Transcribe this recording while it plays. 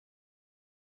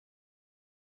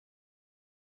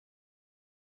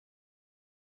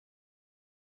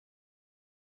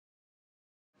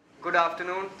Good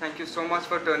afternoon. Thank you so much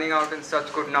for turning out in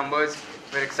such good numbers.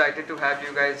 We're excited to have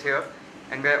you guys here.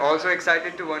 And we're also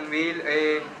excited to unveil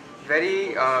a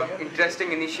very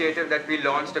interesting initiative that we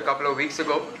launched a couple of weeks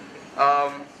ago.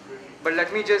 But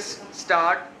let me just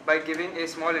start by giving a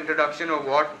small introduction of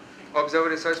what Observer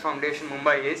Research Foundation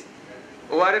Mumbai is.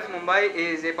 ORF Mumbai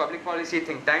is a public policy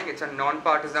think tank. It's a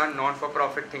non-partisan,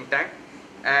 non-for-profit think tank.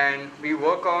 And we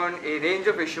work on a range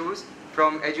of issues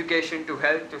from education to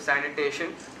health to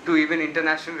sanitation to even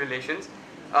international relations.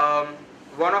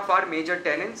 One of our major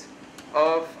tenets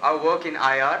of our work in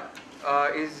IR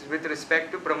is with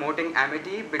respect to promoting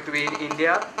amity between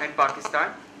India and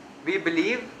Pakistan. We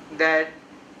believe that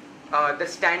the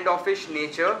standoffish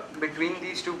nature between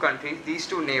these two countries, these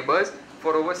two neighbors,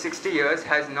 for over 60 years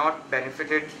has not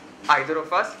benefited either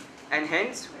of us, and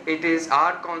hence it is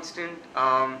our constant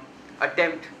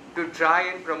attempt to try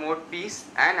and promote peace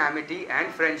and amity and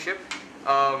friendship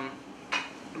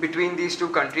between these two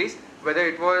countries, whether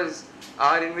it was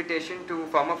our invitation to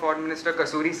former Foreign Minister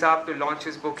Kasuri Saab to launch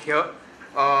his book here,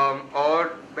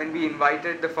 or when we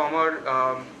invited the former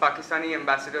Pakistani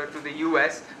ambassador to the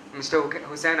US, Mr.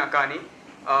 Hussain Haqqani.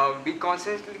 We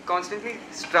constantly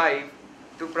strive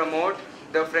to promote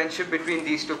the friendship between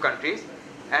these two countries,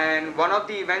 and one of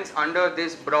the events under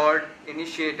this broad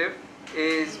initiative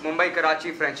is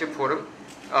Mumbai-Karachi Friendship Forum.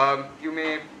 You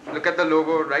may look at the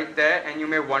logo right there and you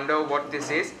may wonder what this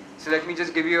is. So let me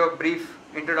just give you a brief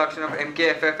introduction of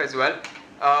MKFF as well.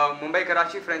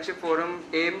 Mumbai-Karachi Friendship Forum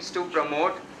aims to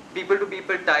promote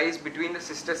people-to-people ties between the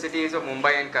sister cities of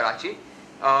Mumbai and Karachi.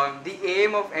 The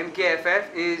aim of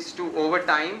MKFF is to, over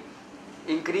time,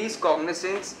 increase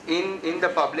cognizance in the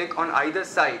public on either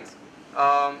sides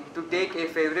to take a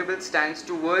favorable stance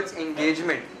towards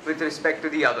engagement with respect to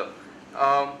the other.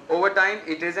 Over time,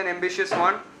 it is an ambitious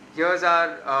one. Here's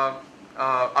our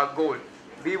goal.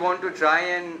 We want to try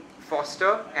and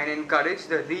foster and encourage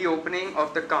the reopening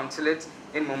of the consulates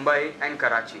in Mumbai and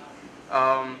Karachi.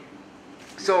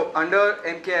 So under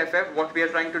MKFF, what we are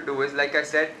trying to do is, like I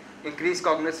said, increase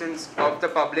cognizance of the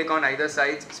public on either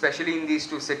sides, especially in these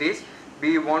two cities.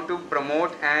 We want to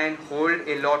promote and hold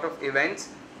a lot of events,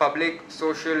 public,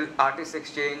 social, artist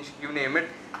exchange, you name it,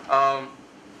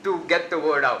 to get the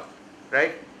word out,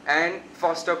 right? And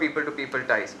foster people-to-people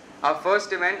ties. Our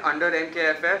first event under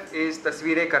MKFF is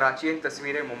Tasveere Karachi and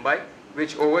Tasveere Mumbai,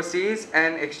 which oversees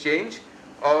an exchange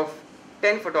of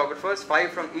 10 photographers,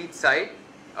 5 from each side,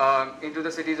 into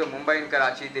the cities of Mumbai and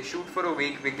Karachi. They shoot for a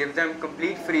week. We give them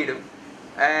complete freedom.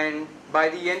 And by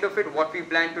the end of it, what we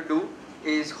plan to do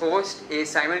is host a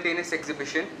simultaneous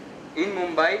exhibition in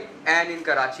Mumbai and in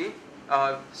Karachi,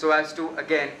 so as to,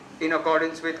 again, in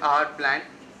accordance with our plan,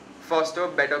 foster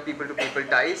better people-to-people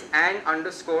ties and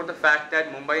underscore the fact that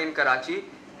Mumbai and Karachi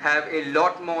have a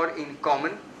lot more in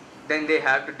common than they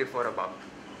have to differ about.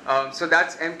 So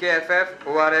that's MKFF,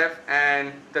 ORF,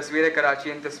 and Tasveere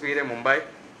Karachi and Tasveere Mumbai.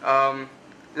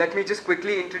 Let me just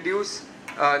quickly introduce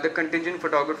the contingent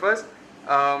photographers.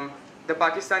 The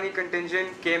Pakistani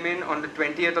contingent came in on the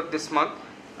 20th of this month.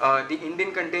 The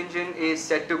Indian contingent is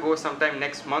set to go sometime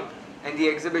next month, and the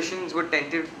exhibitions would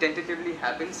tentatively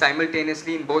happen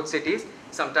simultaneously in both cities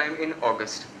sometime in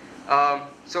August.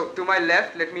 So to my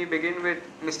left, let me begin with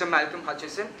Mr. Malcolm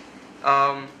Hutchison.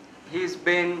 He's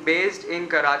been based in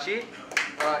Karachi.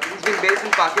 He's been based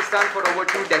in Pakistan for over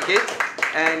 2 decades,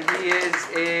 and he is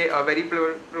a very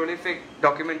prolific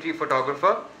documentary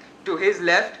photographer. To his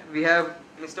left, we have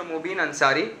Mr. Mobeen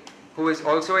Ansari, who is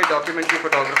also a documentary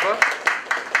photographer.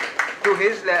 To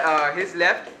his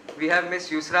left, we have Miss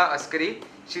Yusra Askari.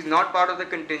 She's not part of the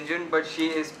contingent, but she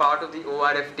is part of the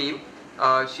ORF team.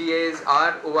 She is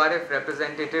our ORF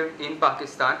representative in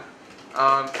Pakistan.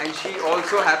 And she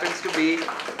also happens to be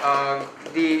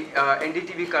the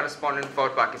NDTV correspondent for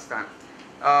Pakistan.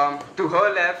 To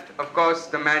her left, of course,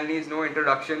 the man needs no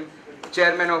introduction,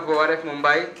 Chairman of ORF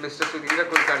Mumbai, Mr. Sudhindra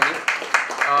Kulkarni.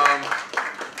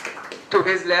 To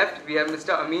his left, we have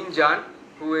Mr. Amin Jan,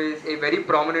 who is a very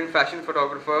prominent fashion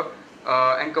photographer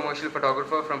and commercial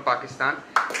photographer from Pakistan.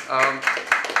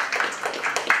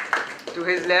 To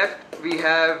his left, we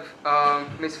have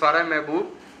Ms. Farah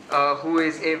Mehboob, who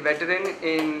is a veteran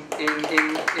in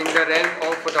the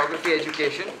realm of photography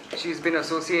education. She's been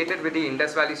associated with the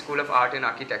Indus Valley School of Art and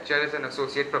Architecture as an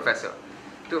associate professor.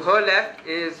 To her left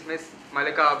is Ms.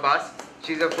 Malika Abbas.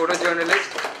 She's a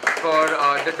photojournalist for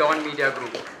the Dawn Media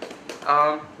Group.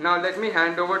 Now let me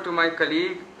hand over to my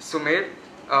colleague Sumit,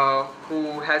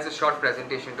 who has a short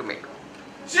presentation to make.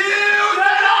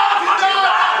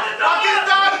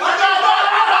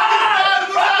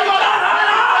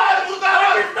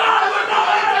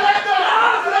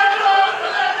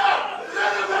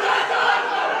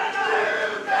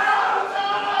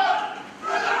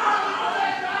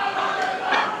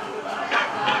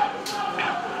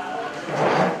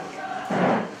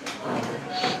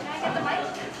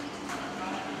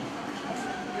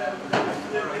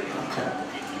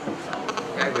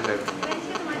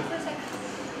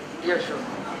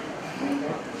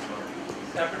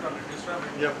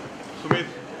 Yep. Sumit.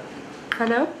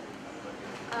 Hello.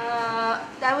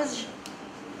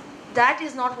 That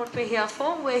is not what we're here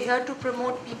for. We're here to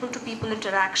promote people-to-people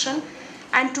interaction.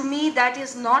 And to me, that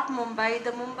is not Mumbai.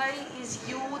 The Mumbai is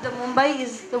you. The Mumbai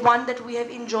is the one that we have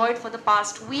enjoyed for the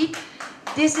past week.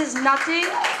 This is nothing.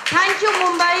 Thank you,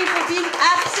 Mumbai, for being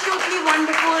absolutely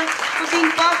wonderful, for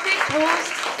being perfect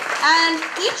hosts. And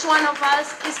each one of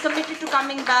us is committed to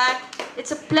coming back.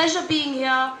 It's a pleasure being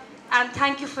here. And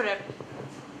thank you forever.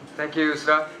 Thank you,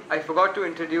 Yusra. I forgot to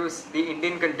introduce the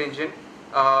Indian contingent.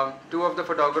 Two of the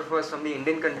photographers from the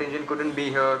Indian contingent couldn't be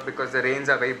here because the rains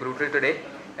are very brutal today.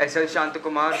 S.L.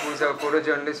 Shantakumar, who's a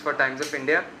photojournalist for Times of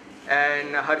India,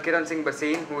 and Harkiran Singh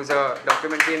Basin, who's a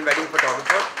documentary and wedding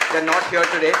photographer. They're not here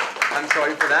today. I'm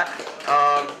sorry for that.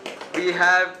 We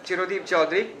have Chirodeep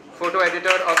Chaudhary, photo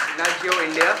editor of Nat Geo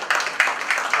India.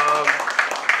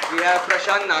 We have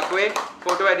Prashant Nakwe,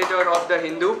 photo editor of The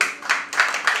Hindu.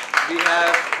 We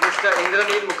have Mr.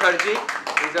 Indranil Mukherjee,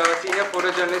 who's a senior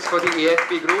photojournalist for the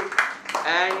AFP group,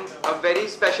 and a very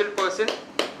special person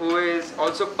who is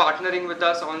also partnering with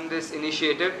us on this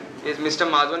initiative is Mr.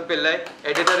 Madhavan Pillai,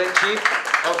 editor-in-chief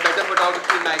of Better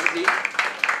Photography magazine.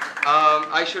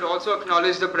 I should also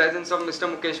acknowledge the presence of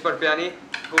Mr. Kashish Parpiani,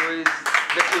 who is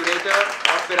the curator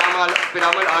of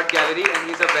Piramal Art Gallery, and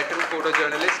he's a veteran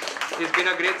photojournalist. He's been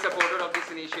a great supporter of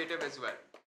this initiative as well.